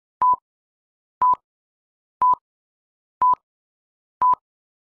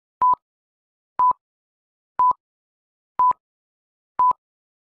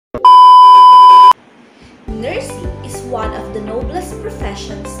Nursing is one of the noblest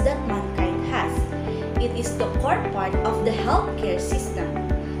professions that mankind has. It is the core part of the healthcare system.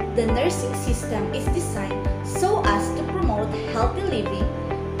 The nursing system is designed so as to promote healthy living,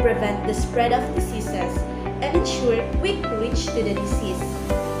 prevent the spread of diseases, and ensure quick reach to the disease,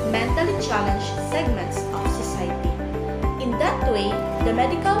 mentally challenged segments of society. In that way, the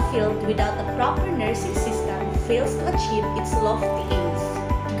medical field without a proper nursing system fails to achieve its lofty aims.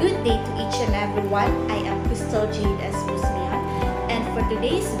 Good day to each and everyone. I am Crystal Jade S. Busmian, and for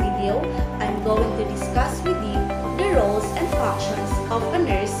today's video, I'm going to discuss with you the roles and functions of a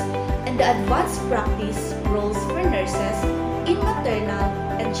nurse and the advanced practice roles for nurses in maternal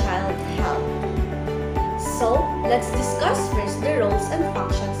and child health. So, let's discuss first the roles and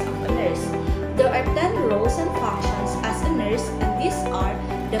functions of a nurse. There are 10 roles and functions as a nurse, and these are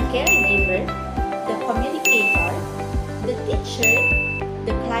the caregiver, the communicator, the teacher,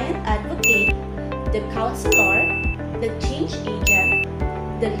 the client advocate, the counselor, the change agent,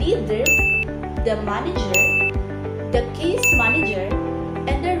 the leader, the manager, the case manager,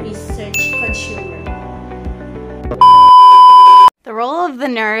 and the research consumer. The role of the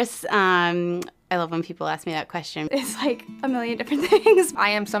nurse, I love when people ask me that question. It's like a million different things.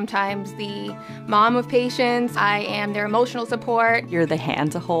 I am sometimes the mom of patients. I am their emotional support. You're the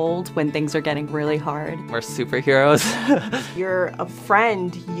hand to hold when things are getting really hard. We're superheroes. You're a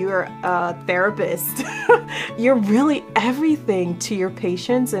friend. You're a therapist. You're really everything to your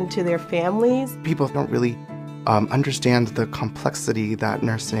patients and to their families. People don't really understand the complexity that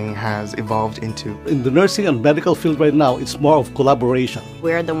nursing has evolved into. In the nursing and medical field right now, it's more of collaboration.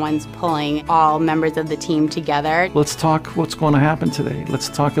 We're the ones pulling all members of the team together. Let's talk what's going to happen today. Let's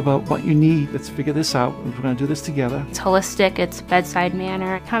talk about what you need. Let's figure this out. We're going to do this together. It's holistic, it's bedside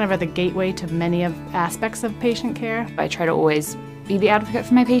manner. Kind of at the gateway to many of aspects of patient care. I try to always be the advocate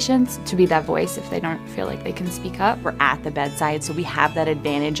for my patients, to be that voice if they don't feel like they can speak up. We're at the bedside, so we have that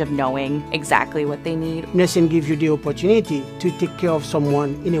advantage of knowing exactly what they need. Nursing gives you the opportunity to take care of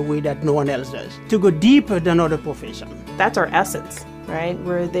someone in a way that no one else does, to go deeper than other professions. That's our essence, right?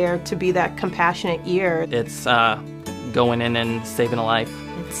 We're there to be that compassionate ear. It's going in and saving a life.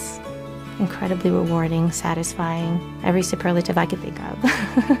 It's incredibly rewarding, satisfying, every superlative I could think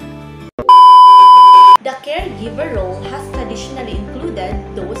of. The caregiver role has traditionally included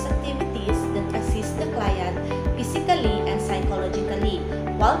those activities that assist the client physically and psychologically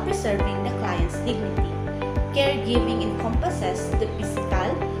while preserving the client's dignity. Caregiving encompasses the physical,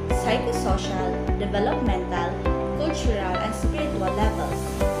 psychosocial, developmental, cultural, and spiritual levels.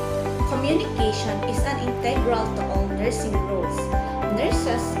 Communication is an integral to all nursing roles.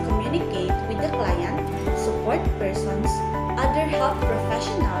 Nurses communicate with the client, support persons, other health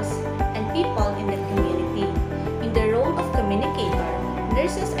professionals, and people in the community. In the role of communicator,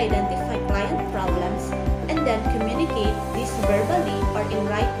 nurses identify client problems and then communicate this verbally or in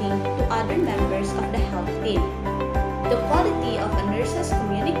writing to other members of the health team. The quality of a nurse's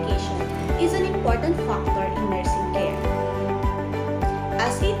communication is an important factor in nursing care.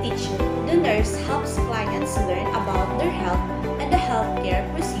 As a teacher, the nurse helps clients learn about their health and the healthcare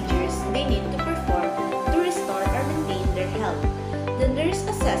procedures they need to perform to restore or maintain their health. The nurse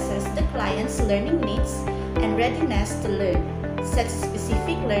assesses the client's learning needs and readiness to learn, sets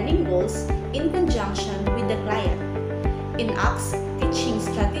specific learning goals in conjunction with the client, enacts teaching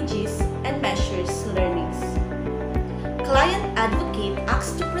strategies, and measures learnings. Client advocate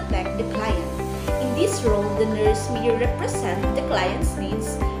acts to protect the client. In this role, the nurse may represent the client's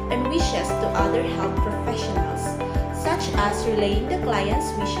needs and wishes to other health professionals, such as relaying the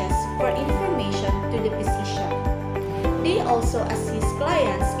client's wishes for information to the physician. They also assist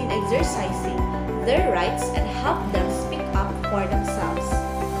clients in exercising their rights and help them speak up for themselves.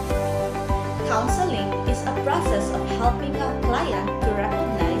 Counseling is a process of helping a client to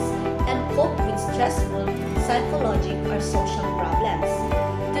recognize and cope with stressful psychological or social problems,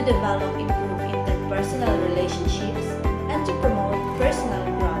 to develop improved interpersonal relationships, and to promote personal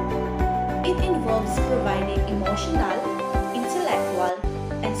growth. It involves providing emotional, intellectual,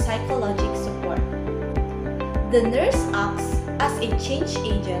 and psychological support. The nurse acts as a change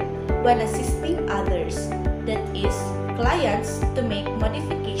agent when assisting others, that is, clients, to make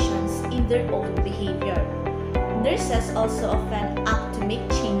modifications in their own behavior. Nurses also often act to make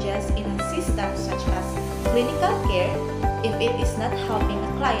changes in a system such as clinical care if it is not helping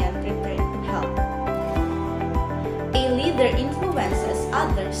a client return to health. A leader influences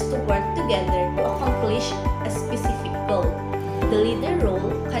others to work together to accomplish a specific goal. The leader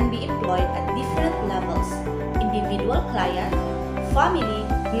role can be employed at different levels: individual client, family,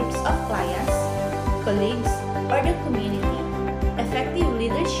 groups of clients, colleagues, or the community. Effective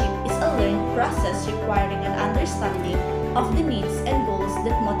leadership is a learned process requiring an understanding of the needs and goals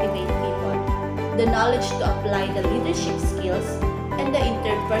that motivate people, the knowledge to apply the leadership skills, and the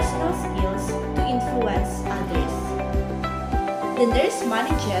interpersonal skills to influence others. The nurse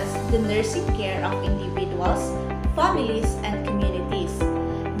manages the nursing care of individuals, families, and communities.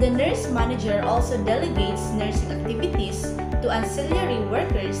 The nurse manager also delegates nursing activities to ancillary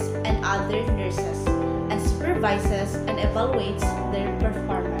workers and other nurses, and supervises and evaluates their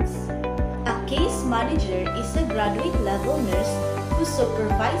performance. A case manager is a graduate level nurse who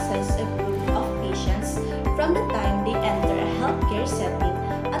supervises a group of patients from the time they enter a healthcare setting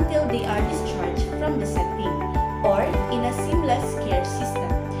until they are discharged from the setting, or in a seamless care system,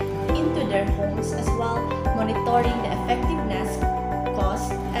 into their homes as well, monitoring the effectiveness,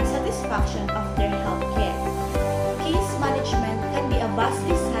 cost, and satisfaction of their health care. Case management can be a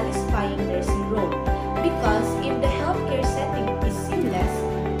vastly satisfying nursing role because if the healthcare setting is seamless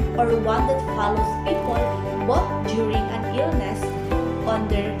or one that follows people both during an illness on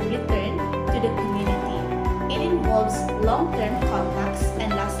their return to the community, it involves long-term contacts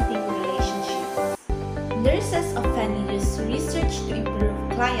and lasting relationships. Nurses often use research to improve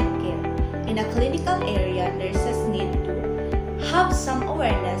client care. In a clinical area, nurses need to have some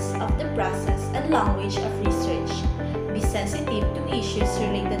awareness of the process and language of research, be sensitive to issues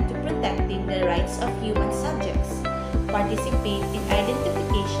related to protecting the rights of human subjects, participate in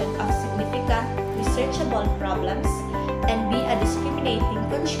identification of significant researchable problems, and be a discriminating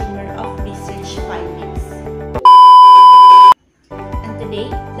consumer of research findings. And today,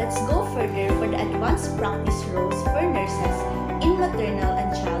 let's go further for the advanced practice roles for nurses in maternal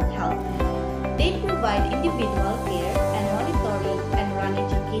and child health. They provide individual care and monitoring and run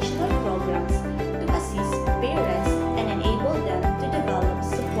educational programs to assist parents and enable them to develop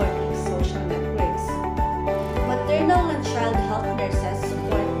supportive social networks. Maternal and child health nurses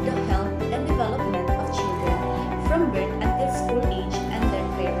support the health and development of children from birth until school age and their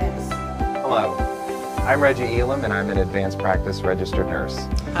parents. Hello, I'm Reggie Elam and I'm an advanced practice registered nurse.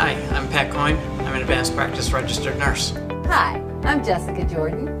 Hi, I'm Pat Coyne. I'm an advanced practice registered nurse. Hi, I'm Jessica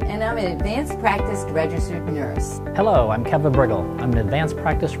Jordan, and I'm an advanced practice registered nurse. Hello, I'm Kevin Briggle. I'm an advanced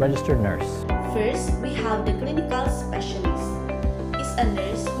practice registered nurse. First, we have the clinical specialist. Is a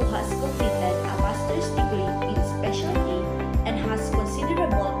nurse who has completed a master's degree in specialty and has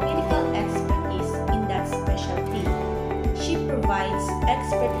considerable clinical expertise in that specialty. She provides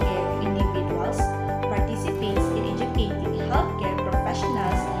expert care to individuals, participates in educating healthcare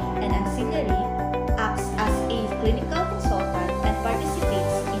professionals and ancillary, acts as a clinical consultant, and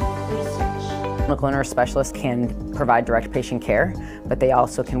participates in research. Clinical nurse specialists can provide direct patient care, but they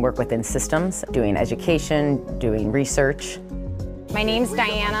also can work within systems, doing education, doing research. My name's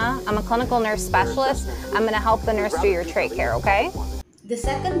Diana. I'm a clinical nurse specialist. I'm going to help the nurse do your trach care, okay? The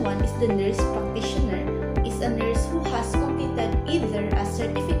second one is the nurse practitioner. Is a nurse who has completed either a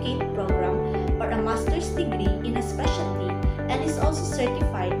certificate program or a master's degree in a specialty and is also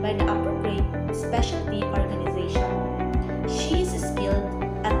certified by the appropriate specialty organization. She is skilled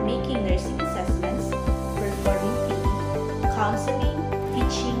at making nursing assessments, performing PD, counseling,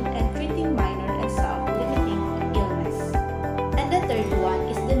 teaching, and treating minor and self-limiting illness. And the third one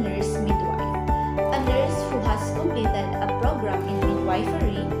is the nurse midwife. A nurse who has completed a program in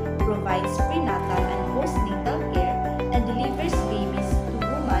midwifery, provides prenatal and postnatal care, and delivers babies to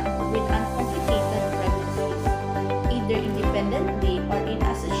women with uncomplicated pregnancies, either independently or in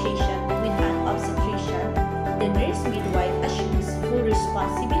association with an obstetrician. The nurse midwife assumes full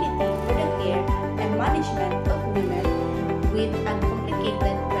responsibility for the care and management of women with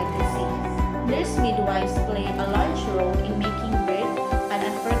uncomplicated pregnancies. Nurse midwives play a large role in making birth an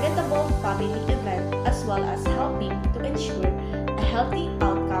unforgettable family event as well as helping to ensure a healthy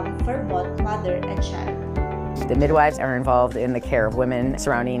outcome for both mother and child. The midwives are involved in the care of women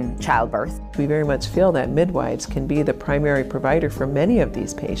surrounding childbirth. We very much feel that midwives can be the primary provider for many of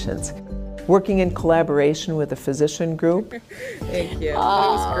these patients. Working in collaboration with a physician group. Thank you. That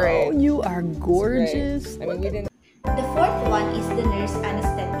was great. You are gorgeous. I mean, we didn't. The fourth one is the nurse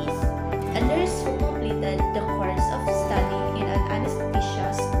anesthetist, a nurse who completed the course of study in an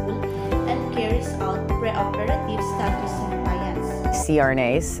anesthesia school and carries out preoperative status surveillance.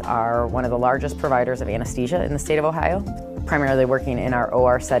 CRNAs are one of the largest providers of anesthesia in the state of Ohio, primarily working in our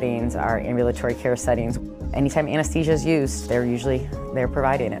OR settings, our ambulatory care settings. Anytime anesthesia is used, they're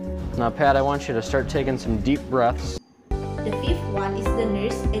providing it. Now, Pat, I want you to start taking some deep breaths. The fifth one is the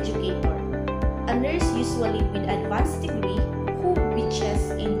nurse educator, a nurse usually with advanced degree who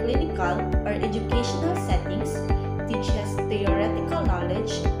teaches in clinical or educational settings, teaches theoretical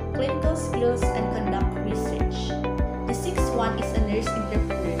knowledge, clinical skills, and conduct research. The sixth one is a nurse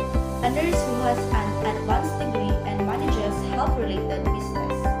entrepreneur, a nurse who has an advanced degree and manages health-related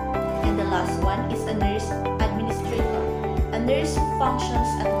business. And the last one is a nurse administrator, a nurse who functions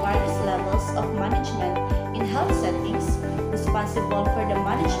at various levels of management in health settings, responsible for the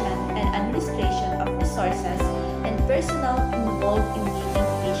management and administration of resources and personnel involved in giving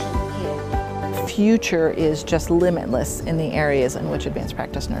patient care. Future is just limitless in the areas in which advanced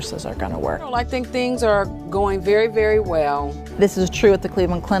practice nurses are going to work. I think things are going very, very well. This is true at the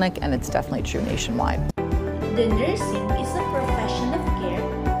Cleveland Clinic, and it's definitely true nationwide. The nursing is a profession of care,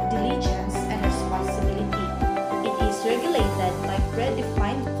 diligence, and responsibility. It is regulated by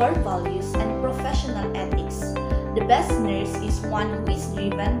predefined core values and professional ethics. The best nurse is one who is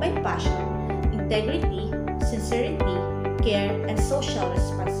driven by passion, integrity, sincerity, care, and social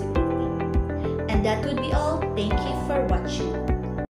responsibility. And that would be all. Thank you for watching.